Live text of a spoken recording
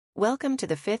Welcome to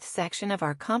the fifth section of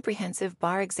our comprehensive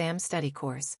bar exam study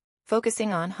course,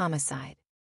 focusing on homicide.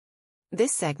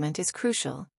 This segment is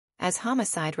crucial, as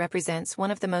homicide represents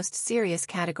one of the most serious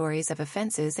categories of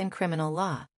offenses in criminal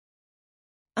law.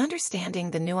 Understanding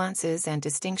the nuances and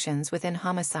distinctions within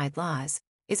homicide laws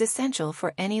is essential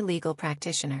for any legal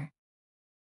practitioner.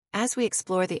 As we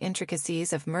explore the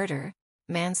intricacies of murder,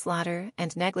 manslaughter,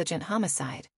 and negligent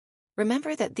homicide,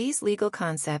 remember that these legal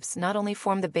concepts not only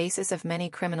form the basis of many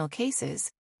criminal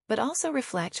cases, but also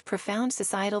reflect profound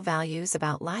societal values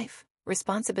about life,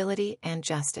 responsibility, and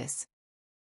justice.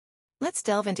 Let's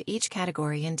delve into each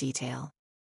category in detail.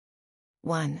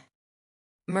 1.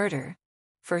 Murder.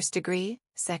 First degree,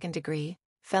 second degree,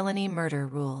 felony murder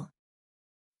rule.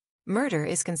 Murder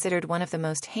is considered one of the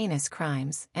most heinous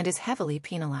crimes and is heavily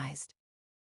penalized.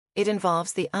 It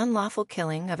involves the unlawful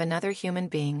killing of another human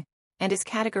being and is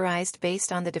categorized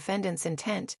based on the defendant's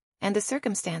intent and the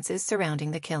circumstances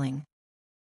surrounding the killing.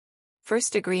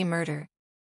 First-degree murder.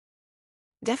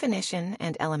 Definition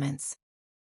and elements.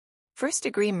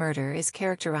 First-degree murder is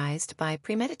characterized by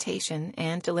premeditation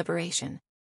and deliberation.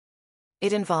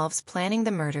 It involves planning the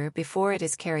murder before it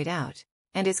is carried out,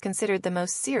 and is considered the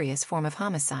most serious form of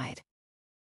homicide.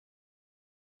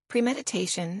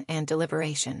 Premeditation and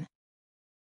deliberation.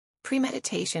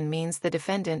 Premeditation means the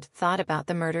defendant thought about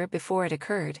the murder before it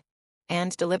occurred,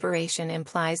 and deliberation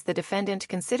implies the defendant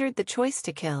considered the choice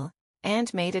to kill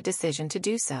and made a decision to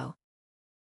do so.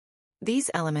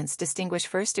 These elements distinguish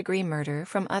first-degree murder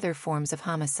from other forms of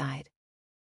homicide.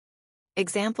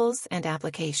 Examples and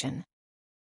application.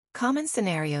 Common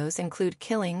scenarios include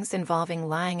killings involving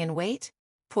lying in wait,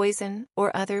 poison,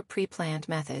 or other pre-planned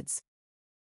methods.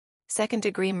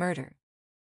 Second-degree murder.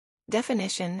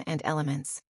 Definition and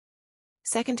elements.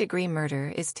 Second-degree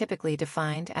murder is typically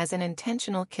defined as an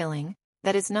intentional killing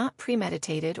that is not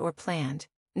premeditated or planned,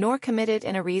 nor committed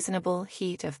in a reasonable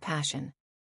heat of passion.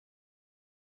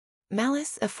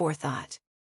 Malice aforethought.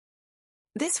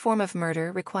 This form of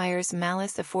murder requires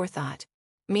malice aforethought,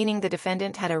 meaning the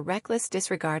defendant had a reckless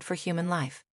disregard for human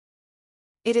life.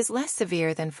 It is less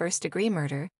severe than first-degree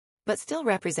murder, but still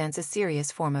represents a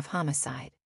serious form of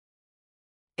homicide.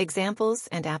 Examples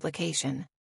and application.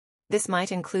 This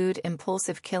might include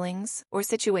impulsive killings or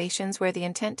situations where the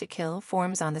intent to kill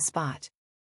forms on the spot.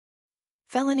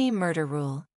 Felony Murder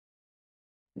Rule.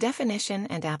 Definition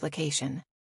and application.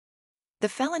 The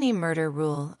Felony Murder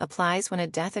Rule applies when a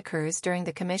death occurs during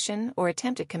the commission or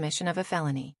attempted commission of a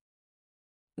felony.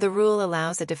 The rule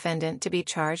allows a defendant to be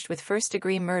charged with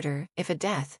first-degree murder if a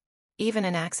death, even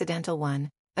an accidental one,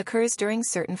 occurs during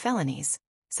certain felonies,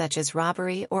 such as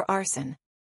robbery or arson.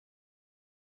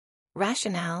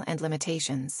 Rationale and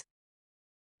Limitations.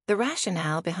 The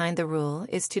rationale behind the rule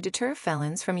is to deter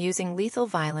felons from using lethal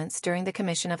violence during the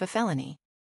commission of a felony.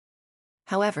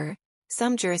 However,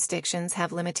 some jurisdictions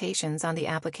have limitations on the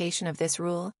application of this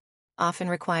rule, often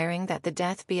requiring that the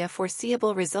death be a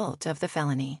foreseeable result of the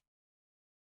felony.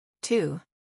 2.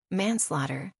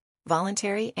 Manslaughter,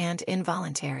 voluntary and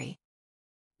involuntary.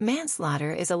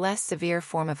 Manslaughter is a less severe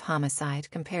form of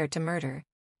homicide compared to murder,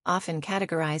 often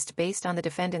categorized based on the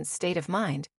defendant's state of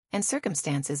mind and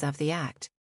circumstances of the act.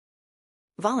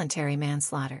 Voluntary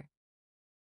manslaughter.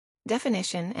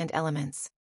 Definition and elements.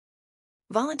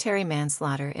 Voluntary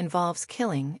manslaughter involves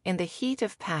killing in the heat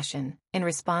of passion in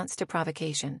response to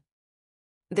provocation.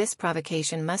 This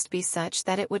provocation must be such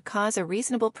that it would cause a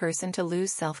reasonable person to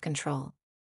lose self-control.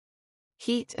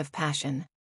 Heat of passion.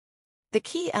 The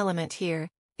key element here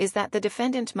is that the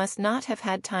defendant must not have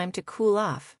had time to cool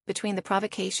off between the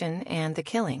provocation and the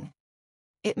killing.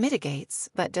 It mitigates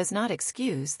but does not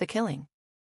excuse the killing.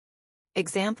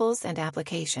 Examples and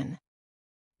application.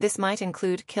 This might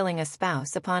include killing a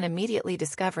spouse upon immediately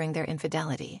discovering their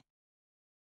infidelity.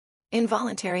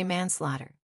 Involuntary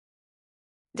manslaughter.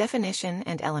 Definition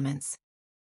and elements.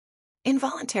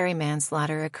 Involuntary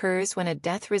manslaughter occurs when a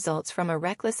death results from a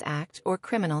reckless act or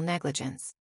criminal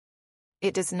negligence.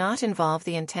 It does not involve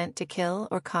the intent to kill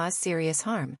or cause serious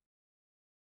harm.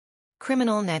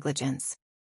 Criminal negligence.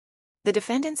 The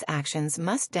defendant's actions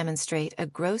must demonstrate a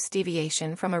gross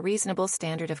deviation from a reasonable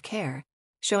standard of care,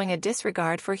 showing a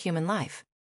disregard for human life.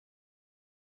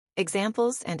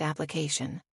 Examples and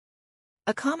application.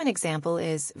 A common example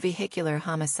is vehicular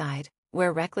homicide,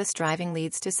 where reckless driving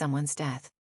leads to someone's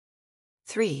death.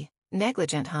 3.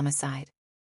 Negligent homicide.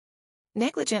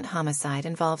 Negligent homicide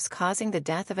involves causing the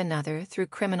death of another through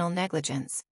criminal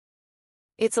negligence.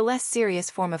 It's a less serious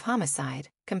form of homicide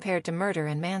compared to murder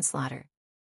and manslaughter.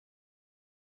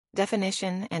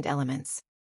 Definition and elements.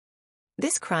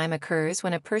 This crime occurs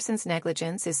when a person's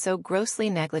negligence is so grossly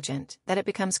negligent that it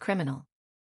becomes criminal.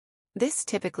 This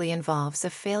typically involves a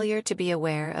failure to be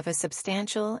aware of a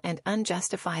substantial and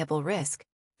unjustifiable risk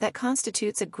that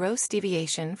constitutes a gross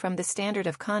deviation from the standard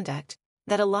of conduct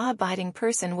that a law-abiding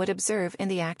person would observe in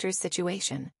the actor's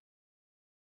situation.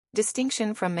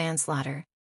 Distinction from manslaughter.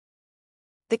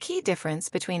 The key difference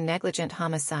between negligent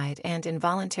homicide and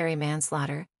involuntary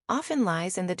manslaughter often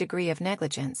lies in the degree of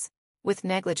negligence, with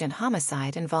negligent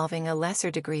homicide involving a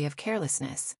lesser degree of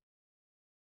carelessness.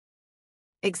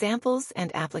 Examples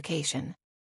and application.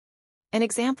 An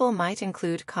example might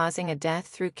include causing a death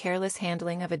through careless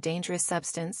handling of a dangerous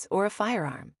substance or a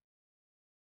firearm.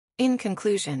 In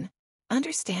conclusion,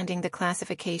 understanding the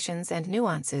classifications and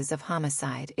nuances of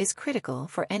homicide is critical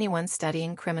for anyone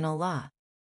studying criminal law.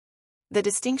 The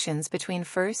distinctions between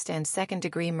first and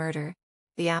second-degree murder,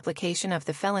 the application of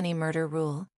the Felony Murder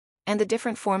Rule, and the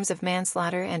different forms of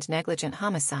manslaughter and negligent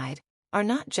homicide are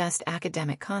not just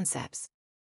academic concepts.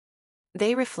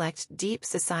 They reflect deep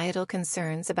societal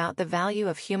concerns about the value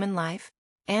of human life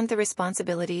and the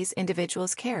responsibilities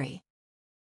individuals carry.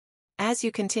 As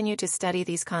you continue to study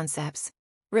these concepts,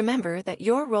 remember that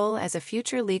your role as a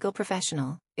future legal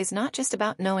professional is not just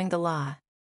about knowing the law.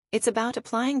 It's about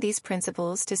applying these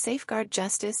principles to safeguard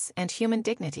justice and human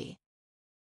dignity.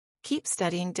 Keep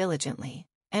studying diligently,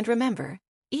 and remember,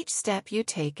 each step you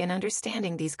take in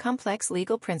understanding these complex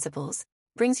legal principles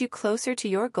brings you closer to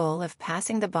your goal of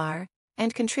passing the bar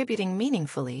and contributing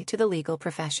meaningfully to the legal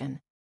profession.